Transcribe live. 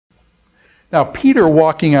Now, Peter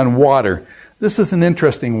walking on water. This is an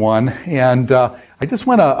interesting one, and I just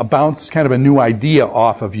want to bounce kind of a new idea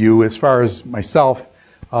off of you as far as myself.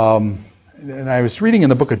 And I was reading in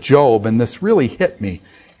the book of Job, and this really hit me.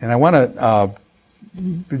 And I want to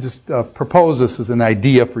just propose this as an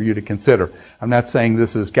idea for you to consider. I'm not saying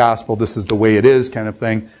this is gospel, this is the way it is kind of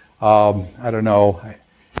thing. I don't know. I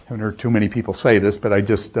haven't heard too many people say this, but I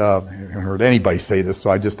just haven't heard anybody say this.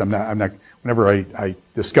 So I'm not. Whenever I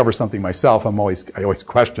discover something myself, I always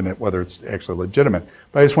question it whether it's actually legitimate.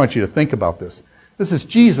 But I just want you to think about this. This is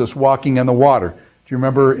Jesus walking on the water. Do you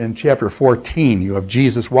remember in chapter 14, you have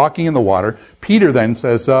Jesus walking in the water. Peter then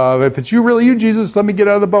says, if it's really you, Jesus, let me get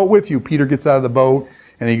out of the boat with you. Peter gets out of the boat,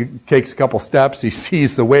 and he takes a couple steps. He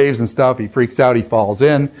sees the waves and stuff. He freaks out. He falls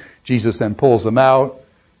in. Jesus then pulls him out.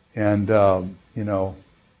 And,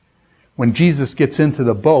 when Jesus gets into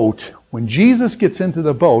the boat, what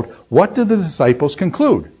do the disciples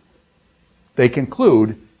conclude? They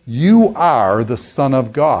conclude, you are the Son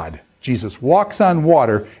of God. Jesus walks on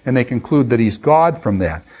water, and they conclude that he's God from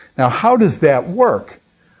that. Now, how does that work?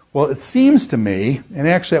 Well, it seems to me, and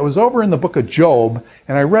actually I was over in the book of Job,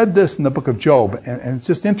 and I read this in the book of Job, and it's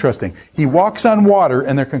just interesting. He walks on water,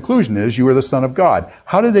 and their conclusion is, you are the Son of God.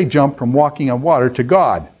 How did they jump from walking on water to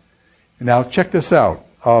God? Now, check this out.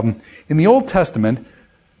 In the Old Testament,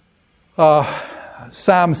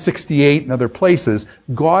 Psalm 68 and other places,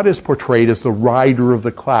 God is portrayed as the rider of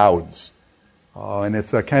the clouds. And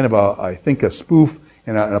it's a kind of I think a spoof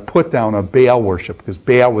and a put down of Baal worship, because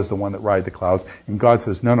Baal was the one that rides the clouds. And God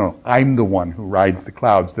says, no, I'm the one who rides the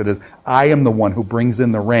clouds. That is, I am the one who brings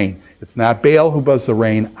in the rain. It's not Baal who does the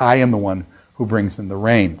rain. I am the one who brings in the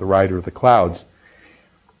rain, the rider of the clouds.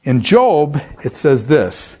 In Job, it says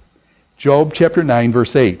this. Job chapter 9,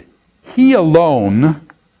 verse 8. He alone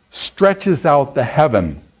stretches out the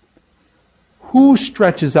heaven. Who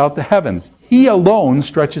stretches out the heavens? He alone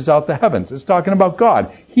stretches out the heavens. It's talking about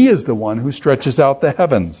God. He is the one who stretches out the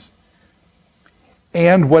heavens.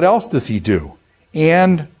 And what else does he do?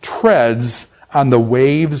 And treads on the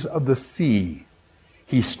waves of the sea.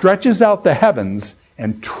 He stretches out the heavens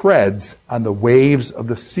and treads on the waves of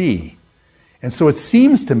the sea. And so it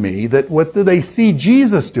seems to me that what do they see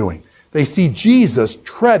Jesus doing? They see Jesus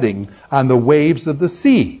treading on the waves of the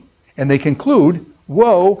sea. And they conclude,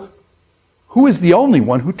 whoa, who is the only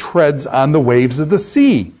one who treads on the waves of the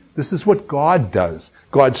sea? This is what God does.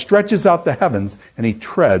 God stretches out the heavens and he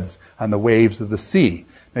treads on the waves of the sea.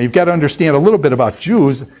 Now you've got to understand a little bit about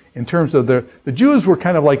Jews in terms of the Jews were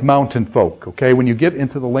kind of like mountain folk, okay? When you get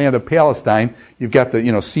into the land of Palestine, you've got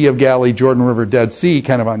the, Sea of Galilee, Jordan River, Dead Sea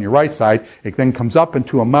kind of on your right side. It then comes up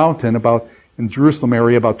into a mountain in Jerusalem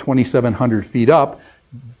area about 2,700 feet up.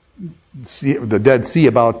 The Dead Sea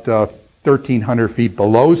about 1,300 feet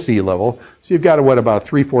below sea level. So you've got about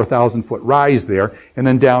 4,000 foot rise there, and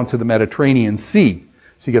then down to the Mediterranean Sea.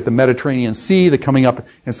 So you get the Mediterranean Sea, the coming up,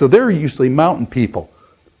 and so they're usually mountain people.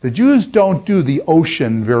 The Jews don't do the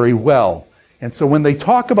ocean very well. And so when they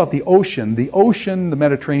talk about the ocean, the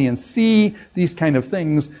Mediterranean Sea, these kind of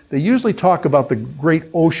things, they usually talk about the great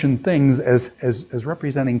ocean things as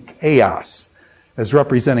representing chaos.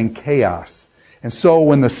 And so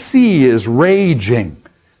when the sea is raging,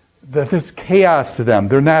 there's chaos to them.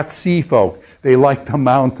 They're not sea folk. They like the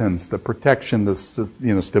mountains, the protection, the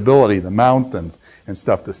stability, the mountains and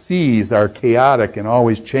stuff. The seas are chaotic and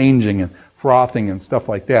always changing and frothing and stuff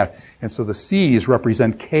like that. And so the seas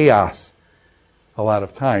represent chaos a lot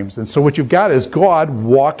of times. And so what you've got is God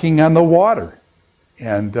walking on the water.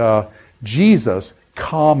 And Jesus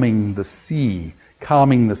calming the sea.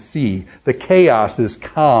 The chaos is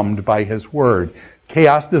calmed by his word.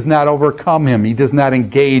 Chaos does not overcome him. He does not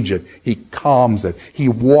engage it. He calms it. He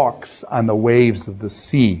walks on the waves of the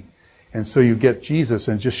sea. And so you get Jesus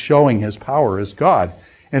and just showing his power as God.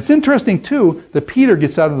 And it's interesting, too, that Peter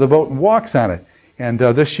gets out of the boat and walks on it. And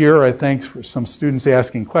this year, I thanks for some students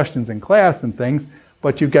asking questions in class and things.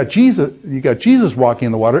 But you've got Jesus walking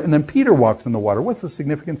in the water, and then Peter walks in the water. What's the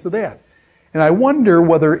significance of that? And I wonder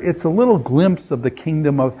whether it's a little glimpse of the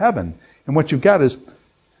kingdom of heaven. And what you've got is,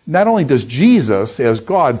 not only does Jesus, as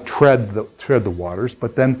God, tread the waters,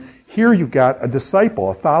 but then here you've got a disciple,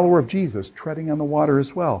 a follower of Jesus, treading on the water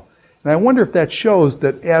as well. And I wonder if that shows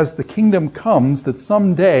that as the kingdom comes, that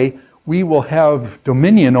someday we will have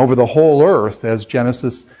dominion over the whole earth, as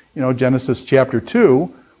Genesis chapter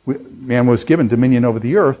 2, man was given dominion over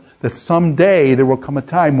the earth, that someday there will come a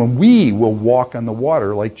time when we will walk on the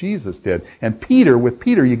water like Jesus did. And with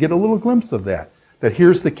Peter, you get a little glimpse of that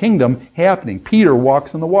here's the kingdom happening. Peter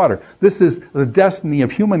walks on the water. This is the destiny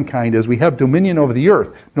of humankind as we have dominion over the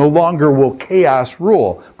earth. No longer will chaos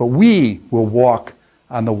rule, but we will walk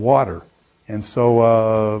on the water. And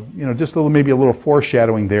so, just maybe a little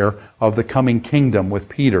foreshadowing there of the coming kingdom with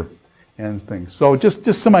Peter and things. So just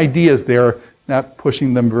some ideas there, not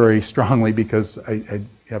pushing them very strongly because I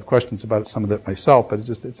have questions about some of it myself, but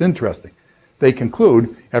it's interesting. They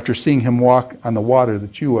conclude, after seeing him walk on the water,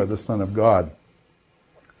 that you are the Son of God.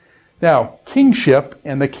 Now, kingship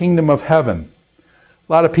and the kingdom of heaven.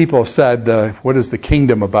 A lot of people have said, what is the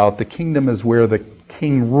kingdom about? The kingdom is where the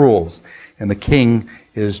king rules, and the king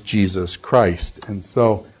is Jesus Christ. And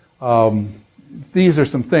so these are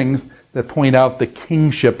some things that point out the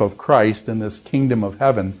kingship of Christ in this kingdom of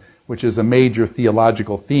heaven, which is a major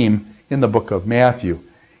theological theme in the book of Matthew.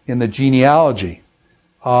 In the genealogy,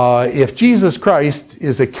 if Jesus Christ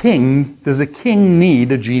is a king, does a king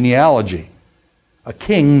need a genealogy? A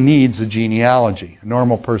king needs a genealogy. A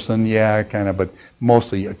normal person, yeah, kind of, but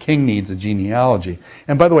mostly a king needs a genealogy.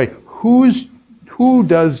 And by the way, who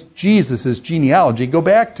does Jesus' genealogy go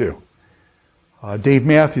back to? Dave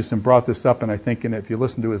Mathewson brought this up, and I think if you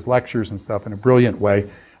listen to his lectures and stuff in a brilliant way,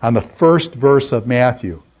 on the first verse of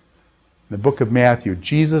Matthew, in the book of Matthew,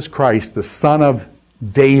 Jesus Christ, the son of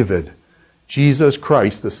David. Jesus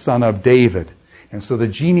Christ, the son of David. And so the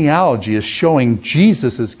genealogy is showing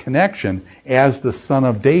Jesus' connection as the son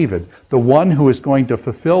of David, the one who is going to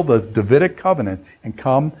fulfill the Davidic covenant and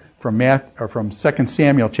come from 2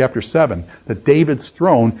 Samuel chapter 7, that David's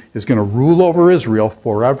throne is going to rule over Israel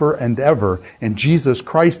forever and ever, and Jesus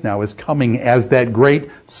Christ now is coming as that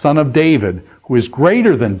great son of David, who is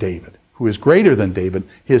greater than David,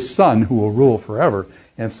 his son who will rule forever.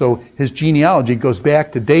 And so his genealogy goes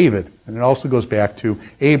back to David, and it also goes back to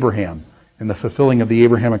Abraham, and the fulfilling of the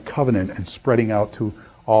Abrahamic covenant and spreading out to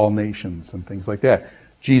all nations and things like that.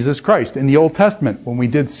 Jesus Christ. In the Old Testament, when we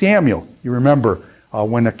did Samuel, you remember,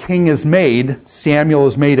 when a king is made, Samuel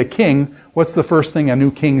is made a king, what's the first thing a new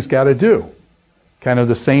king's got to do? Kind of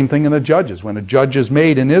the same thing in the Judges. When a judge is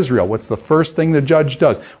made in Israel, what's the first thing the judge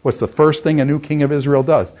does? What's the first thing a new king of Israel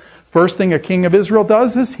does? First thing a king of Israel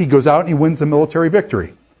does is he goes out and he wins a military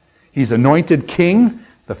victory. He's anointed king.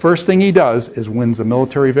 The first thing he does is wins a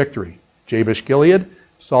military victory. Jabesh Gilead,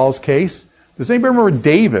 Saul's case. Does anybody remember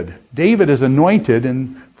David? David is anointed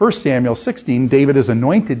in 1 Samuel 16. David is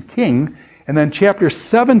anointed king. And then chapter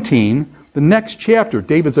 17, the next chapter,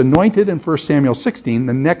 David's anointed in 1 Samuel 16.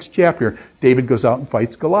 The next chapter, David goes out and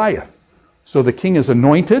fights Goliath. So the king is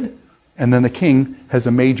anointed, and then the king has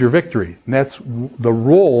a major victory. And that's the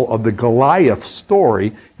role of the Goliath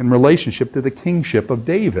story in relationship to the kingship of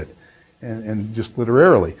David, and just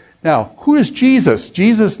literarily. Now, who is Jesus?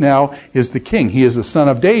 Jesus now is the king. He is the son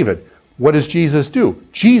of David. What does Jesus do?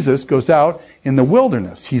 Jesus goes out in the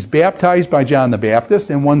wilderness. He's baptized by John the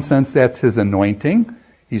Baptist. In one sense, that's his anointing.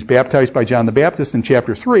 He's baptized by John the Baptist in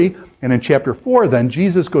chapter 3. And in chapter 4, then,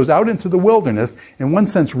 Jesus goes out into the wilderness, in one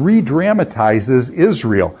sense, re-dramatizes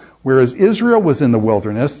Israel. Whereas Israel was in the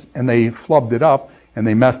wilderness, and they flubbed it up, and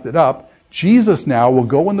they messed it up, Jesus now will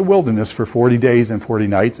go in the wilderness for 40 days and 40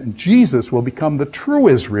 nights, and Jesus will become the true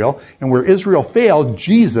Israel. And where Israel failed,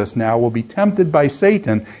 Jesus now will be tempted by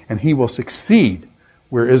Satan, and he will succeed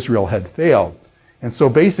where Israel had failed. And so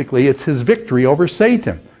basically, it's his victory over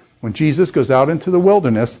Satan. When Jesus goes out into the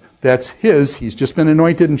wilderness, that's his. He's just been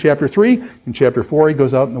anointed in chapter 3. In chapter 4, he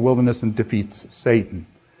goes out in the wilderness and defeats Satan.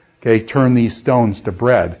 Okay, turn these stones to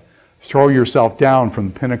bread. Throw yourself down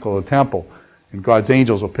from the pinnacle of the temple, and God's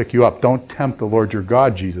angels will pick you up. Don't tempt the Lord your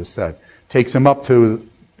God, Jesus said. Takes him up to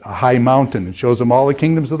a high mountain and shows him all the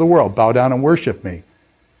kingdoms of the world. Bow down and worship me.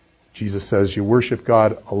 Jesus says you worship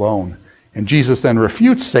God alone. And Jesus then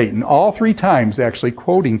refutes Satan all 3 times, actually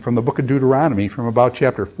quoting from the book of Deuteronomy from about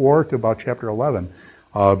chapter 4 to about chapter 11.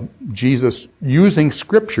 Jesus using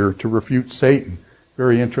Scripture to refute Satan.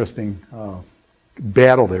 Very interesting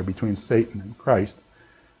battle there between Satan and Christ.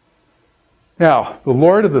 Now, the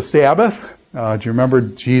Lord of the Sabbath. Do you remember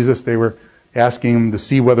Jesus? They were asking him to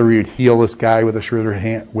see whether he would heal this guy with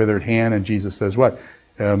a withered hand. And Jesus says what?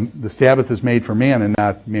 The Sabbath is made for man and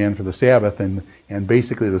not man for the Sabbath. And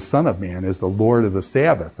basically the Son of Man is the Lord of the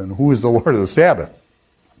Sabbath. And who is the Lord of the Sabbath?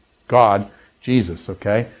 God, Jesus,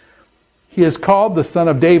 okay? He is called the Son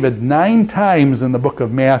of David 9 times in the book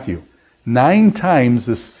of Matthew. 9 times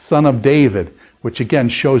the Son of David, which again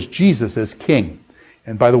shows Jesus as king.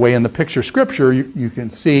 And by the way, in the picture scripture, you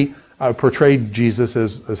can see portrayed Jesus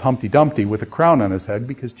as Humpty Dumpty with a crown on his head,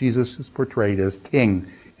 because Jesus is portrayed as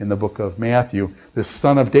king in the book of Matthew. This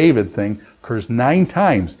Son of David thing occurs 9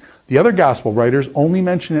 times. The other gospel writers only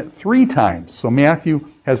mention it 3 times. So Matthew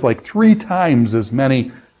has like 3 times as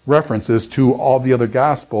many references to all the other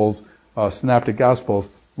gospels, synoptic gospels,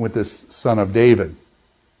 with this Son of David.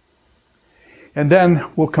 And then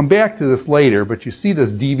we'll come back to this later, but you see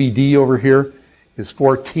this DVD over here is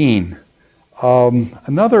 14.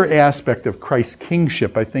 Another aspect of Christ's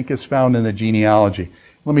kingship, I think, is found in the genealogy.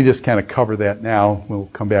 Let me just kind of cover that now. We'll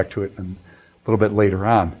come back to it a little bit later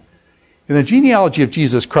on. In the genealogy of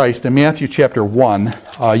Jesus Christ, in Matthew chapter 1,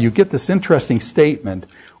 you get this interesting statement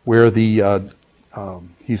where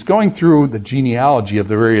he's going through the genealogy of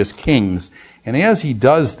the various kings. And as he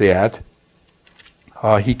does that,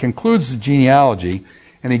 he concludes the genealogy,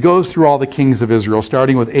 and he goes through all the kings of Israel,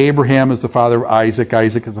 starting with Abraham as the father of Isaac,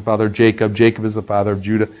 Isaac as the father of Jacob, Jacob is the father of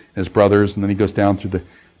Judah and his brothers, and then he goes down through the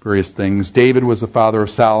various things. David was the father of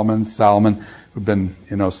Solomon. Solomon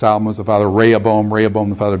was the father of Rehoboam, Rehoboam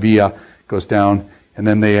the father of Abia, goes down, and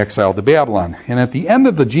then they exiled to Babylon. And at the end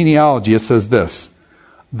of the genealogy, it says this: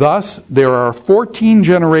 thus there are 14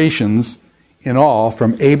 generations in all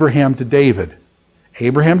from Abraham to David.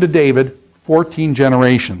 Abraham to David, 14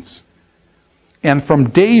 generations. And from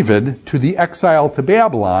David to the exile to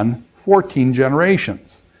Babylon, 14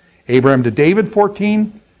 generations. Abraham to David,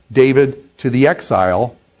 14. David to the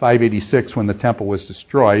exile, 586, when the temple was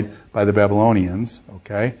destroyed by the Babylonians.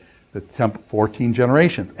 Okay, the temple, 14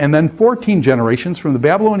 generations. And then 14 generations from the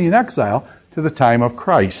Babylonian exile to the time of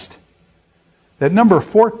Christ. That number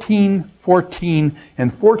 14, 14,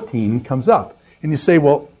 and 14 comes up. And you say,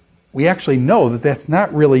 well, we actually know that that's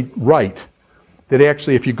not really right. That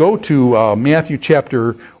actually, if you go to Matthew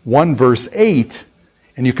chapter 1, verse 8,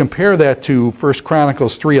 and you compare that to 1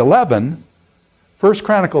 Chronicles 3:11, 1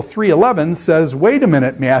 Chronicles 3:11 says, wait a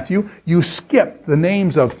minute, Matthew, you skipped the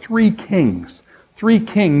names of 3 kings. 3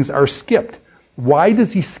 kings are skipped. Why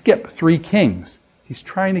does he skip 3 kings? He's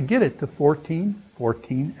trying to get it to 14,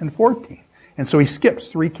 14, and 14. And so he skips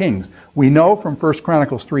 3 kings. We know from 1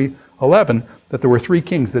 Chronicles 3:11 that there were 3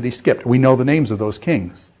 kings that he skipped. We know the names of those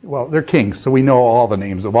kings. Well, they're kings, so we know all the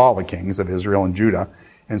names of all the kings of Israel and Judah.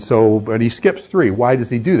 And so, but he skips 3. Why does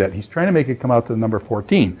he do that? He's trying to make it come out to the number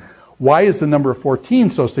 14. Why is the number 14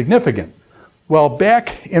 so significant? Well,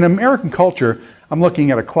 back in American culture, I'm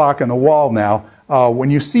looking at a clock on the wall now. When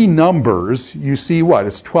you see numbers, you see what?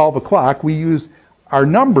 It's 12 o'clock. We use our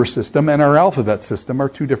number system and our alphabet system are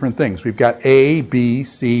 2 different things. We've got A, B,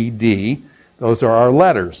 C, D. Those are our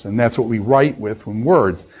letters, and that's what we write with in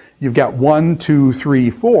words. You've got 1, 2,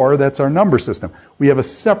 3, 4. That's our number system. We have a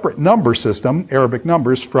separate number system, Arabic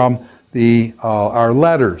numbers, from our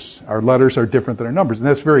letters. Our letters are different than our numbers, and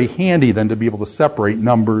that's very handy then to be able to separate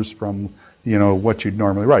numbers from what you'd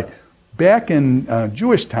normally write. Back in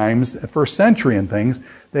Jewish times, first century and things,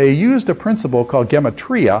 they used a principle called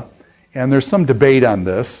gematria, and there's some debate on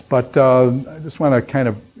this, but I just want to kind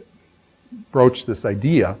of broach this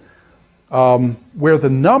idea. Where the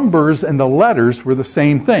numbers and the letters were the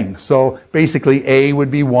same thing. So basically A would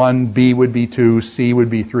be 1, B would be 2, C would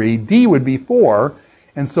be 3, D would be 4.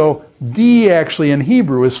 And so D actually in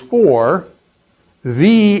Hebrew is 4,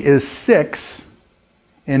 V is 6,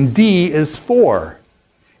 and D is 4.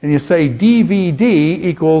 And you say DVD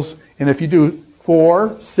equals, and if you do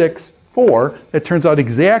 4, 6, 4, that turns out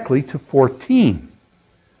exactly to 14.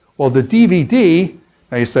 Well, the DVD...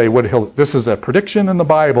 Now you say, this is a prediction in the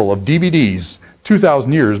Bible of DVDs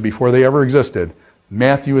 2,000 years before they ever existed.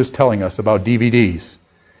 Matthew is telling us about DVDs.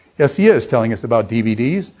 Yes, he is telling us about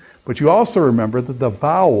DVDs, but you also remember that the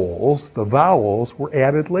vowels were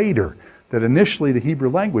added later. That initially the Hebrew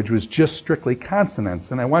language was just strictly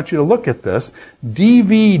consonants. And I want you to look at this.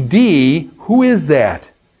 DVD, who is that?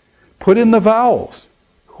 Put in the vowels.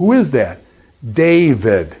 Who is that?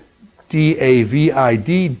 David.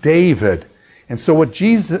 D-A-V-I-D, David. And so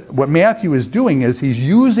what Matthew is doing is he's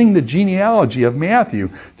using the genealogy of Matthew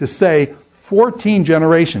to say 14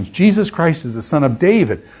 generations. Jesus Christ is the son of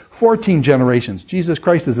David. 14 generations. Jesus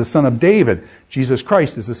Christ is the son of David. Jesus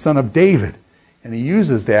Christ is the son of David. And he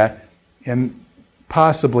uses that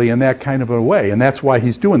possibly in that kind of a way. And that's why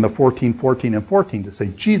he's doing the 14, 14, and 14 to say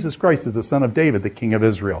Jesus Christ is the son of David, the king of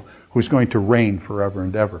Israel, who's going to reign forever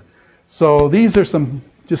and ever. So these are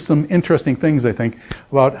just some interesting things, I think,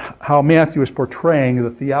 about how Matthew is portraying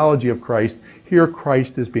the theology of Christ. Here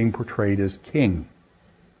Christ is being portrayed as king.